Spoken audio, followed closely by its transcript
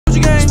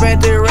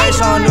Spent the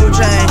race on new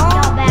chain.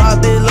 My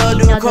bitch love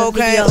do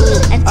cocaine.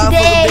 And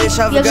today bitch,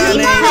 I you're forgot gonna be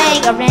name.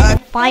 playing a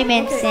random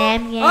Fireman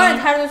Sam game.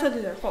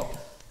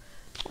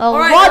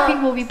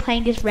 Rodvin will be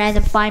playing this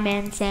random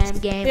Fireman Sam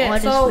game. Yeah,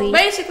 honestly. so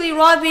basically,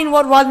 what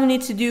Rodvin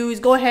needs to do is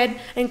go ahead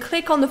and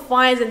click on the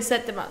fires and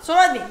set them out. So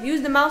Rodvin,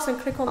 use the mouse and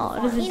click on the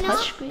fires. This is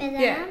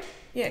touchscreen.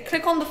 Yeah,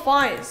 click on the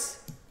fires.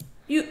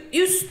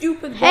 You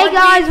stupid. Hey Rodvin.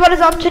 guys, what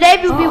is up? Today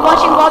we'll be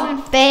watching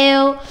Rodvin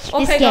fail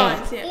this game.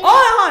 Guys, yeah.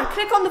 Oh,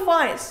 click on the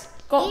fires.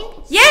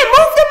 Go. Yeah,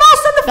 move the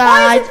mouse on the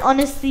fires. Guys,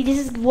 honestly, this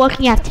is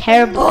working out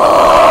terrible.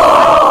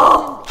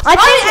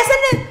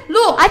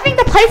 I think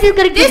the place is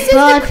gonna get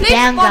burnt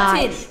down,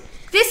 guys.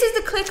 This is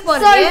the click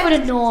button. Sorry for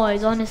the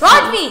noise, honestly.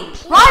 Rodvin.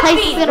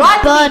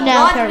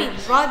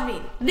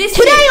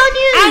 Today on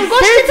news,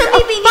 there's a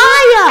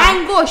fire.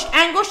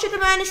 Angosh to the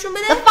man is The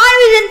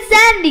fire is in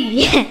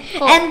Sandy,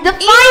 and the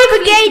fire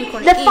brigade,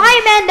 the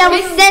fireman that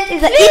was sent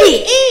is an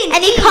idiot,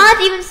 and he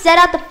can't even set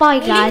out the fire,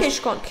 guys.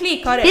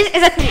 This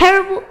is a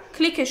terrible.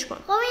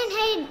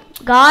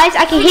 Guys,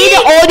 I can hear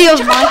the audio of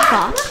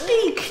Minecraft.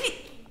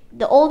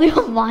 The audio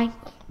of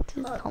Minecraft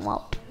has come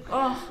up.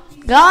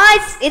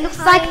 Guys, it looks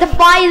like the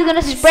fire is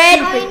gonna spread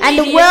and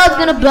the world's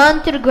gonna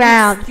burn to the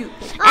ground.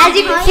 As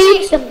you can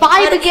see, the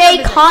fire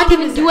brigade can't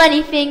even do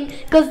anything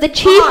because the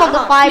chief of the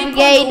fire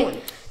brigade,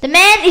 the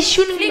man is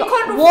shooting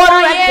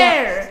water at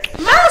them.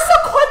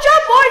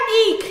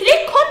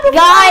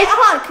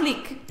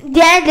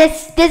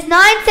 Guys, there's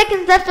 9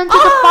 seconds left until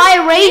the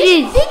fire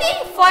rages.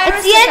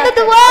 It's the end of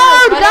the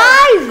world,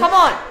 guys. Come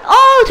on.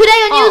 Oh,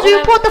 today on news we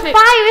report the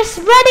fire is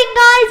spreading,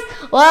 guys.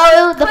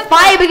 Well, the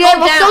fire brigade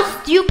was so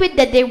stupid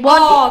that they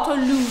won.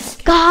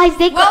 Guys,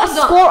 they got a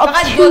score of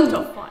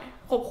 2.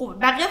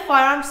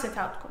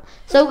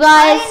 So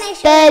guys,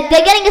 they're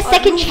getting a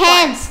second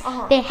chance.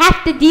 They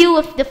have to deal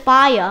with the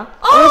fire,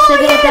 or else they're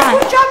gonna die.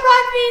 Good job,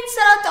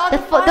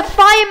 Rodvin. The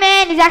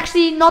fireman is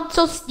actually not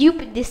so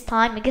stupid this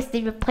time. I guess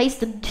they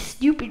replaced the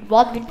stupid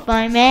Rodvin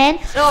fireman.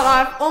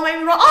 Oh,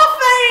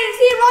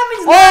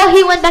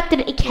 he went back to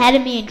the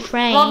academy and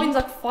trained. Rodvin's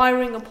like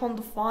firing upon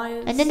the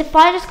fires. And then the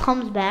fire just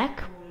comes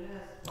back.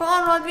 Come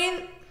on,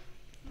 Rodvin.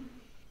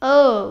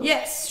 Oh.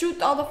 Yes, shoot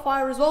the other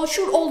fire as well.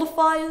 Shoot all the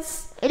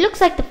fires. It looks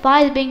like the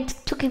fire is being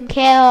taken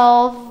care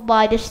of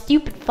by the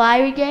stupid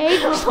fire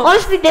brigade.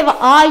 Honestly, they were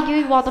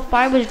arguing while the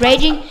fire was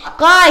raging.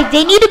 Guys,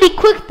 they need to be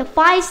quick. The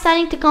fire is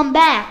starting to come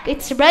back.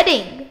 It's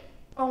spreading.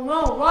 Oh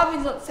no,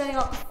 Rodvin's not setting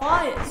up the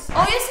fires.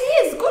 Oh yes, he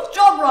is. Good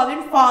job,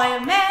 Rodvin.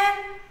 Fireman.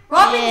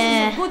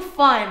 Rodvin is a good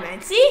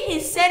fireman. See,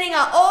 he's setting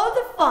out all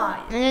the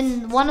fires. And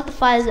then one of the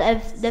fires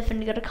is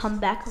definitely gonna come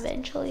back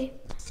eventually.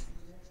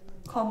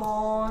 Come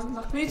on.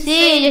 Look, we need to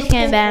See, it just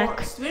came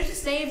back. We need to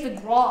save the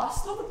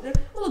grass. Look,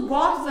 all the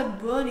grass is like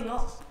burning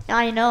up.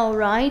 I know,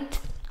 right?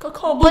 I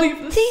can't believe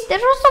this. See, they're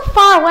all so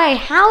far away.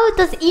 How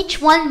does each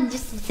one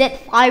just set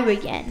fire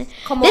again?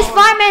 This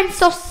fireman's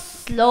so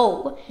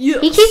slow. Yes.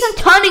 He keeps on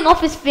turning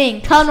off his thing.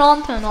 Turn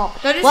on, turn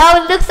off.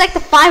 Well, it looks like the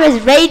fire has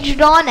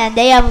raged on and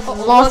they have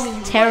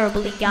lost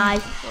terribly,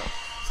 guys.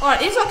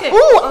 Alright, it's okay.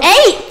 Ooh,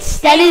 8!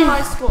 That is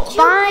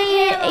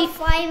fire. 8.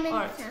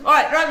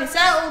 Alright, Rodvin,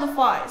 set out all the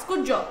fires.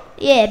 Good job.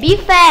 Yeah, be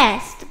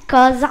fast,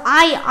 because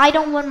I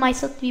don't want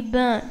myself to be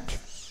burnt.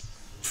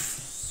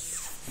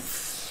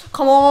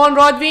 Come on,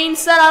 Rodvin,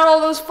 set out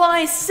all those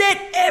fires. Set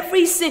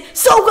every single.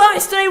 So,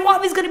 guys, today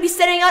Rodvin's gonna be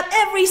setting out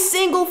every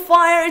single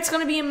fire. It's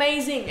gonna be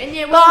amazing. And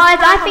yeah, guys,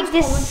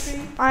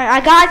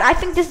 I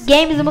think this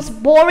game is the most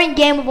boring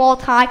game of all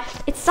time.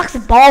 It sucks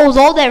balls.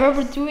 All they're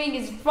ever doing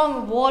is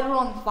throwing water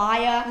on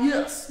fire.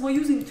 Yes, we're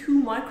using 2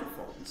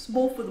 microphones,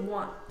 both with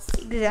one.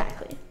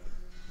 Exactly.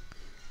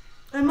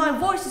 And my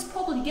voice is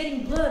probably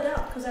getting blurred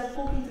out because I'm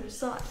talking to the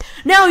side.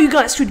 Now you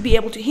guys should be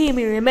able to hear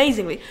me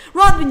amazingly.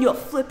 Rather than your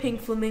flipping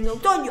flamingo,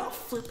 don't your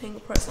flipping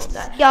press on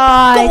that.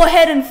 Guys, go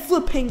ahead and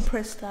flipping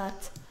press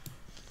that.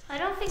 I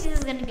don't think this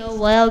is gonna go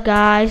well,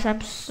 guys.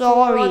 I'm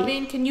sorry.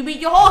 Rodvin, can you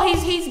beat your? Oh,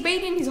 he's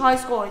beating his high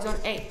score. He's on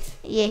 8.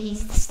 Yeah,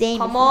 he's the same.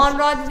 Come on,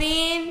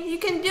 Rodvin, you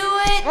can do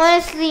it.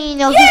 Honestly, you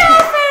know.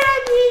 Yeah,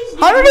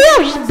 hurry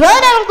up! Just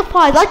burn out of the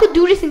fires. I could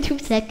do this in 2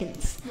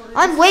 seconds.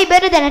 I'm way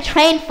better than a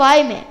trained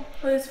fireman.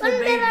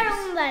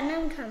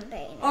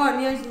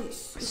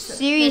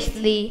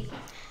 Seriously.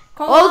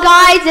 Oh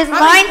guys, there's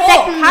 9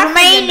 seconds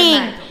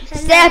remaining.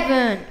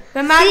 7,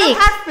 6, 5,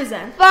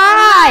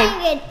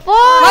 4.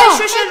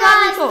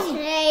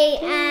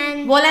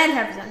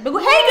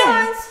 Hey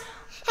guys.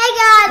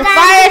 The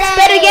fire is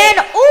spread again.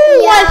 Ooh,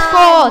 what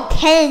score?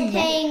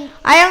 10.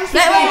 I don't see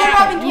that.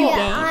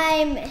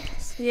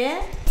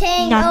 Yeah?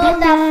 Taking all the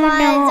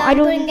fires. I'm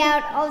putting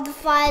out all the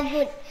fires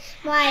with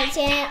my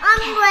channel. I'm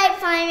Great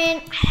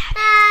Fireman,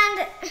 and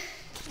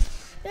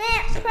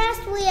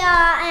first we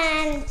are,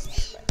 and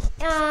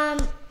I'm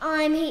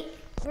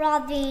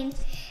Rodvin,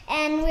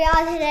 and we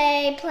are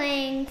today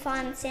playing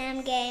Fun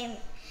Sam game,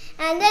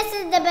 and this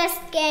is the best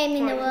game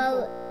in the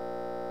world.